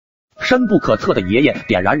深不可测的爷爷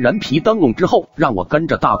点燃人皮灯笼之后，让我跟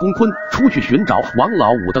着大公坤出去寻找王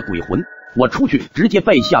老五的鬼魂。我出去直接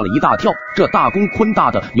被吓了一大跳，这大公坤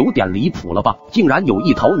大的有点离谱了吧，竟然有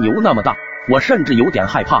一头牛那么大，我甚至有点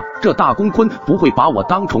害怕，这大公坤不会把我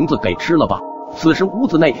当虫子给吃了吧。此时屋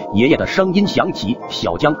子内爷爷的声音响起，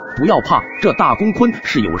小江不要怕，这大公坤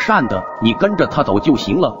是友善的，你跟着他走就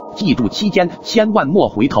行了，记住期间千万莫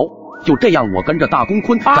回头。就这样，我跟着大公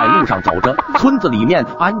坤在路上走着，村子里面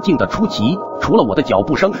安静的出奇，除了我的脚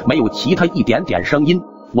步声，没有其他一点点声音。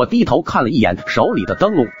我低头看了一眼手里的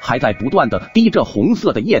灯笼，还在不断的滴着红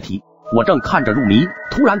色的液体。我正看着入迷，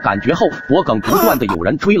突然感觉后脖梗不断的有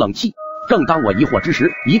人吹冷气。正当我疑惑之时，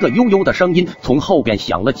一个悠悠的声音从后边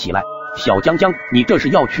响了起来：“小江江，你这是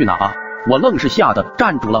要去哪啊？”我愣是吓得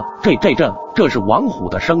站住了，这是王虎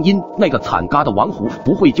的声音，那个惨嘎的王虎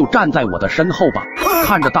不会就站在我的身后吧？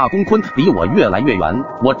看着大公坤离我越来越远，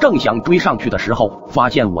我正想追上去的时候，发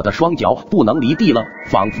现我的双脚不能离地了，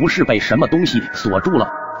仿佛是被什么东西锁住了。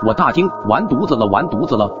我大惊，完犊子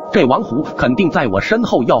了，这王虎肯定在我身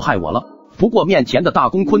后要害我了。不过面前的大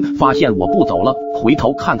公坤发现我不走了，回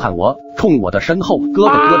头看看我，冲我的身后咯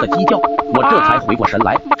的鸡叫。我这才回过神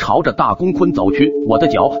来，朝着大公坤走去，我的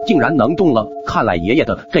脚竟然能动了，看来爷爷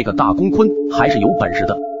的这个大公坤还是有本事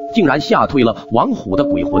的，竟然吓退了王虎的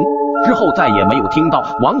鬼魂。之后再也没有听到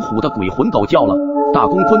王虎的鬼魂狗叫了。大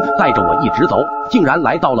公坤带着我一直走，竟然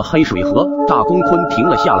来到了黑水河。大公坤停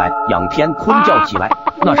了下来，仰天坤叫起来，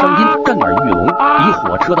那声音震耳欲聋，比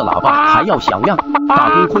火车的喇叭还要响亮。大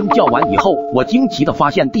公坤叫完以后，我惊奇地发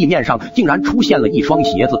现地面上竟然出现了一双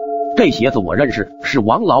鞋子。这鞋子我认识，是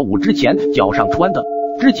王老五之前脚上穿的。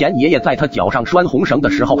之前爷爷在他脚上拴红绳的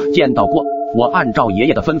时候见到过。我按照爷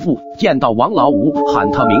爷的吩咐，见到王老五喊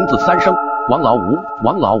他名字3声，王老五，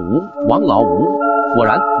王老五，王老五。果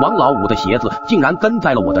然，王老五的鞋子竟然跟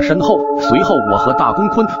在了我的身后。随后我和大公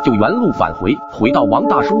坤就原路返回，回到王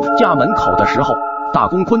大叔家门口的时候，大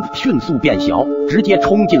公坤迅速变小，直接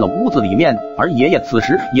冲进了屋子里面，而爷爷此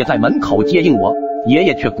时也在门口接应我。爷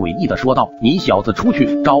爷却诡异地说道：“你小子出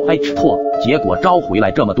去招 H 破，结果招回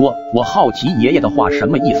来这么多。”我好奇爷爷的话什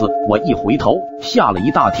么意思，我一回头吓了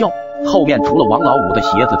一大跳，后面除了王老五的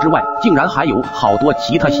鞋子之外，竟然还有好多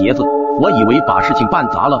其他鞋子。我以为把事情办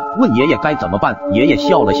砸了，问爷爷该怎么办。爷爷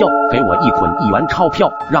笑了笑，给我一捆1元钞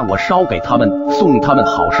票，让我捎给他们，送他们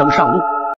好生上路。